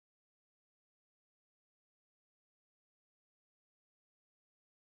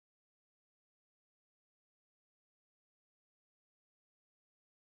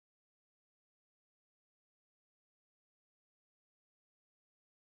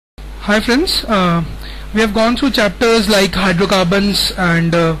Hi friends, we have gone through chapters like hydrocarbons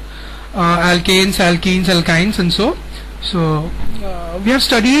and alkanes, alkenes, alkynes and so. We have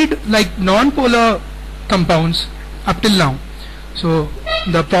studied like non-polar compounds up till now. So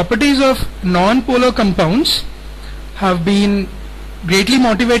the properties of non-polar compounds have been greatly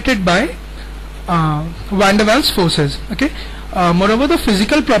motivated by van der Waals forces. Okay. Moreover, the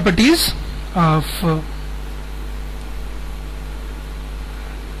physical properties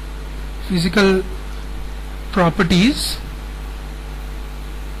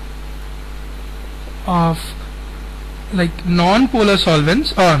of like non-polar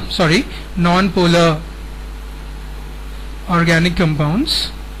solvents, non-polar organic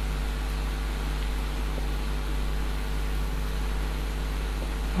compounds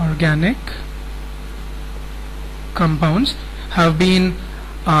have been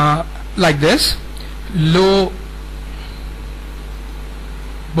like this: low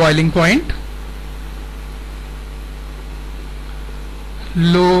boiling point,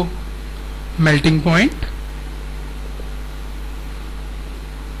 low melting point,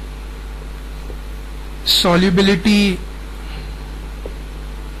 solubility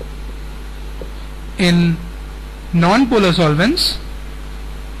in non-polar solvents,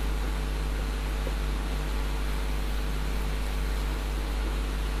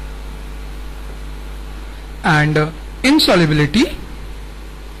 and insolubility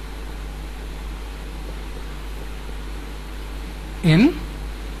in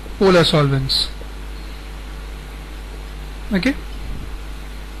polar solvents. Okay,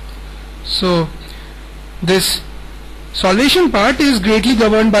 so this solvation part is greatly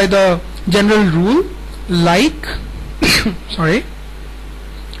governed by the general rule like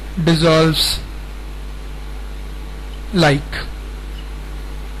dissolves like.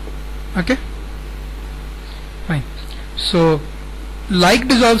 Okay, fine. So like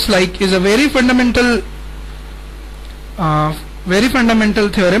dissolves like is a very fundamental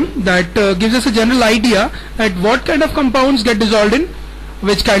theorem that gives us a general idea at what kind of compounds get dissolved in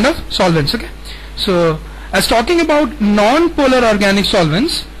which kind of solvents. Okay, so as talking about non-polar organic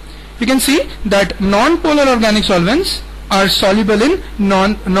solvents, you can see that non-polar organic solvents are soluble in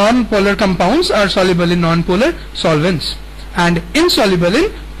non-polar compounds are soluble in non-polar solvents and insoluble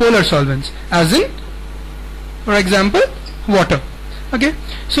in polar solvents, as in, for example, water. Okay,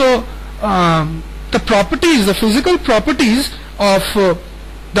 so the physical properties of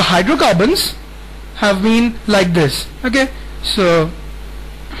the hydrocarbons have been like this. Okay, so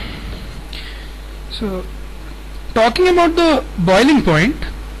talking about the boiling point,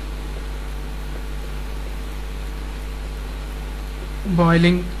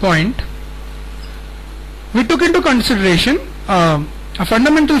 we took into consideration a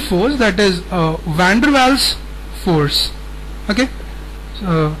fundamental force, that is van der Waals force. Okay,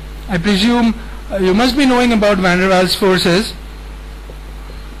 so I presume you must be knowing about van der Waals forces.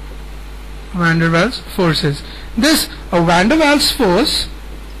 This van der Waals force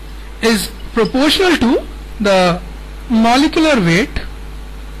is proportional to the molecular weight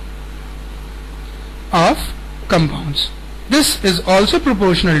of compounds. This is also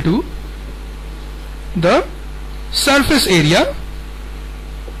proportional to the surface area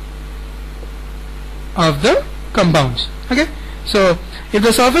of the compounds. Okay, so if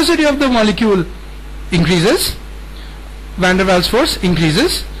the surface area of the molecule increases, van der Waals force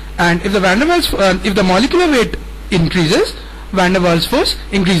increases, and if the molecular weight increases, van der Waals force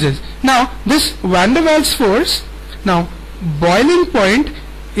increases. Now this van der Waals force, now boiling point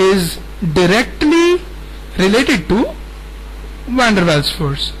is directly related to van der Waals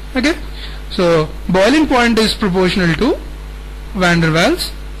force. Okay, so boiling point is proportional to van der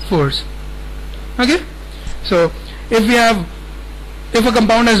Waals force. Okay, so if a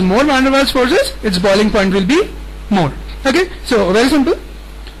compound has more van der Waals forces, its boiling point will be more. Okay, so very simple.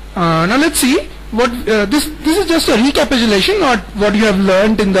 Now let's see what this is just a recapitulation of what you have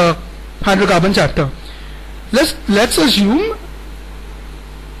learned in the hydrocarbon chapter. Let's assume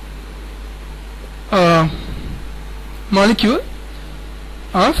a molecule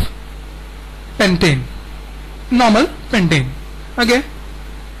of pentane, normal pentane. Okay,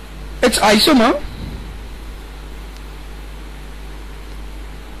 its isomer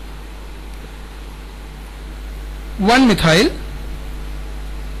one methyl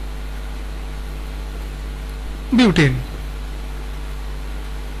butane,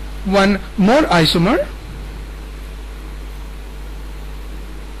 one more isomer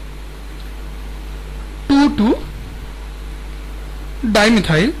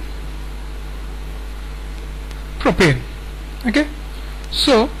 2,2-dimethyl propane. Okay,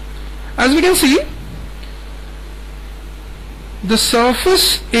 so as we can see, the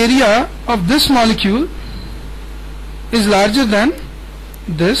surface area of this molecule is larger than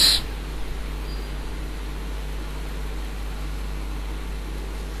this,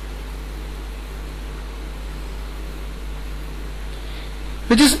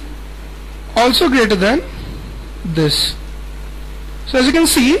 which is also greater than this. So as you can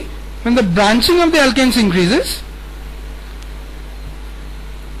see, when the branching of the alkanes increases,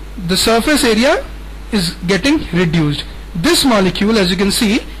 the surface area is getting reduced. This molecule, as you can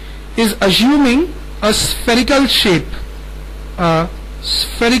see, is assuming a spherical shape, a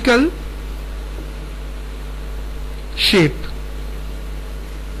spherical shape.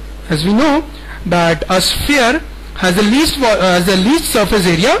 As we know that a sphere has the least surface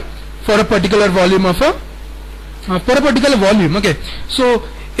area for a particular volume of a okay. So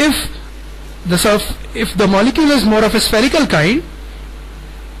if the molecule is more of a spherical kind,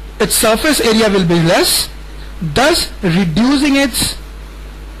 its surface area will be less, thus reducing its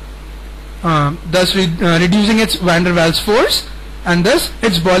van der Waals force, and thus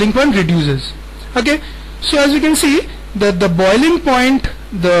its boiling point reduces. Okay, so as you can see, the boiling point,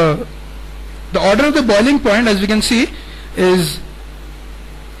 the order of the boiling point, as we can see, is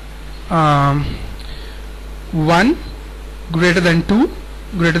 1 greater than 2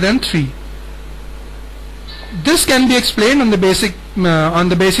 greater than 3. This can be explained on the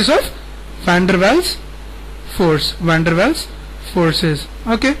basis of van der Waals force, van der Waals forces.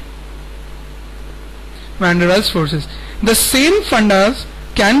 Okay, van der Waals forces. The same fundas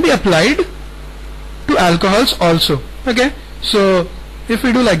can be applied to alcohols also. Okay, so if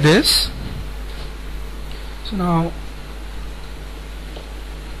we do like this, so now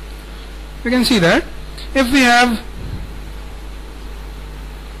we can see that if we have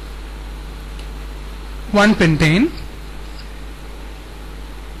 1 pentane,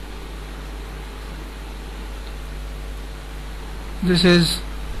 this is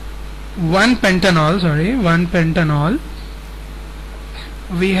 1 pentanol,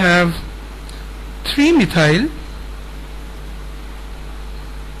 we have 3 methyl,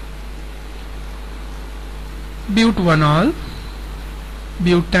 butanol,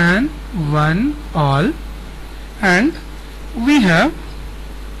 butan 1 all, and we have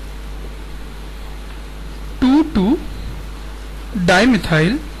 2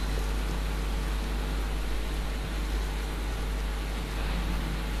 dimethyl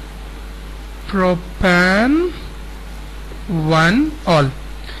propan 1 all.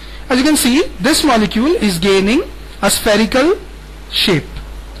 As you can see, this molecule is gaining a spherical shape,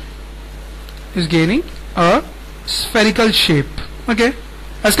 okay,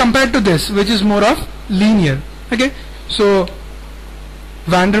 as compared to this, which is more of linear. Okay, so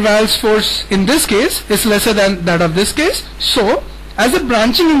van der Waals force in this case is lesser than that of this case, so as the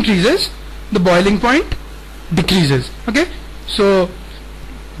branching increases, the boiling point decreases. Okay, so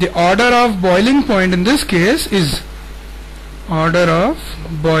the order of boiling point in this case is order of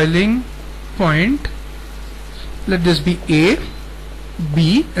boiling point, let this be A,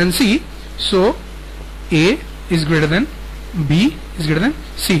 B and C. So A is greater than B is greater than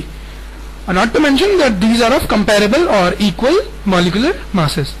C. Not to mention that these are of comparable or equal molecular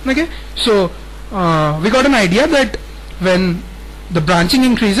masses. Okay, so we got an idea that when the branching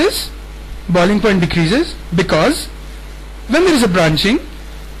increases, boiling point decreases, because when there is a branching,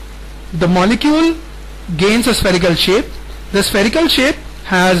 the molecule gains a spherical shape. The spherical shape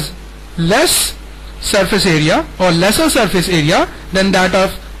has less surface area or lesser surface area than that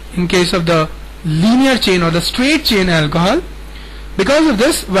of in case of the linear chain or the straight chain alcohol. Because of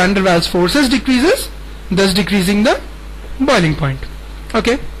this, van der Waals forces decreases, thus decreasing the boiling point.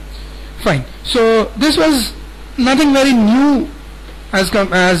 Okay, fine. So this was nothing very new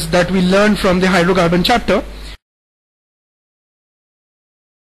as that we learned from the hydrocarbon chapter.